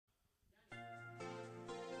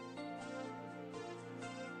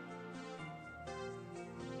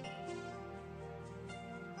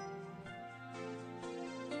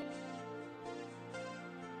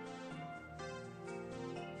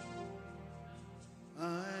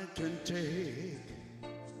can take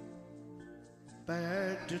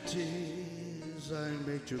back the tears I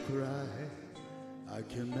made you cry. I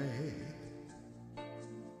can make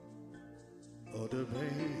all the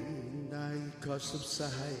pain I caused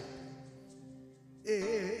subside.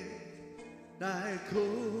 If I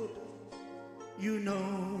could, you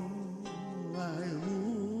know I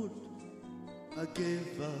would. I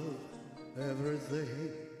give up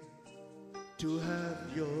everything to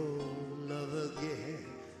have your love again.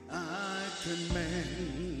 I can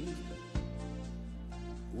mend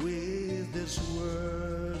with these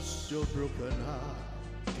words your broken heart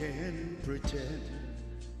can pretend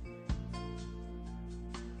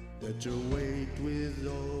that you wait with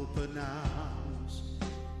open arms.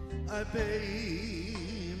 I pay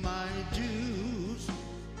my dues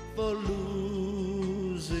for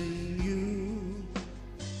losing you.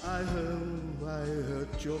 I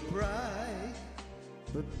hurt your pride,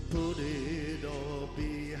 but put it all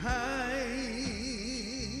behind.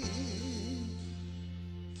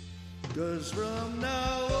 'Cause from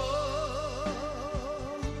now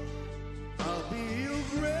on, I'll be your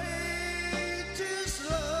greatest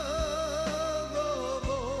love of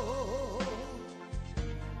all.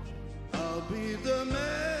 I'll be the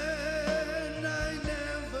man I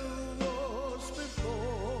never was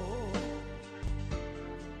before.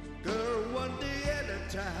 Girl, one day at a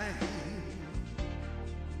time.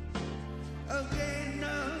 Again,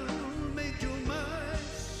 I'll make you mine.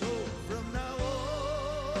 So from now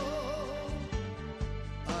on,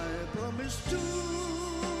 I promise to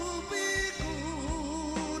be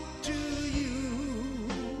good to you.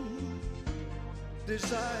 This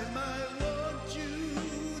time I want you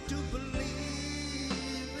to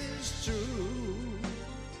believe it's true.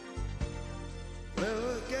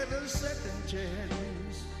 We'll get a second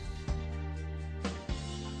chance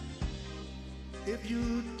if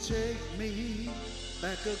you take me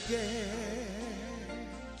back again.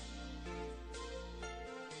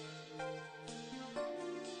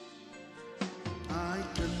 I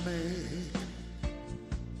can make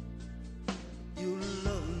you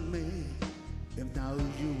love me if now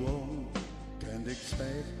you can't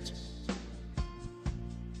expect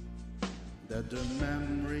that the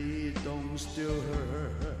memory don't still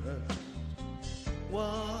hurt.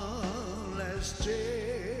 One last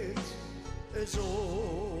chance is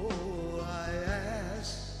all I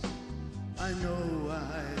ask. I know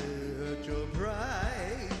I hurt your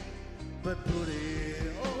pride, but put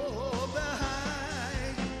it all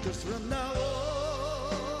behind. 'Cause from now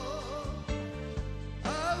on,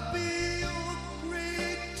 I'll be your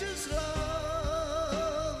greatest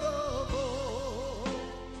love of all.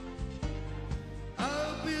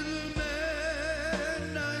 I'll be the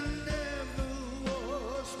man I never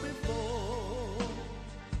was before.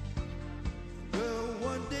 Well,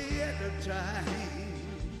 one day at a time.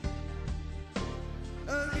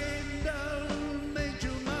 Again, I'll make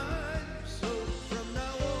you mine. So from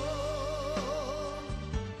now on,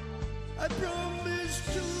 I promise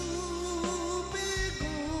to be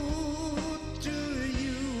good to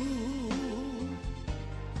you.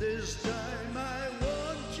 This time I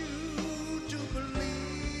want you to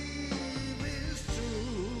believe it's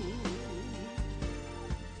true.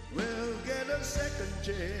 We'll get a second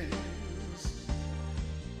chance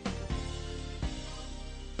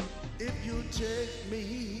if you take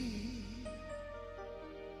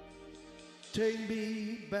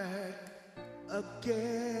me back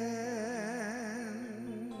again.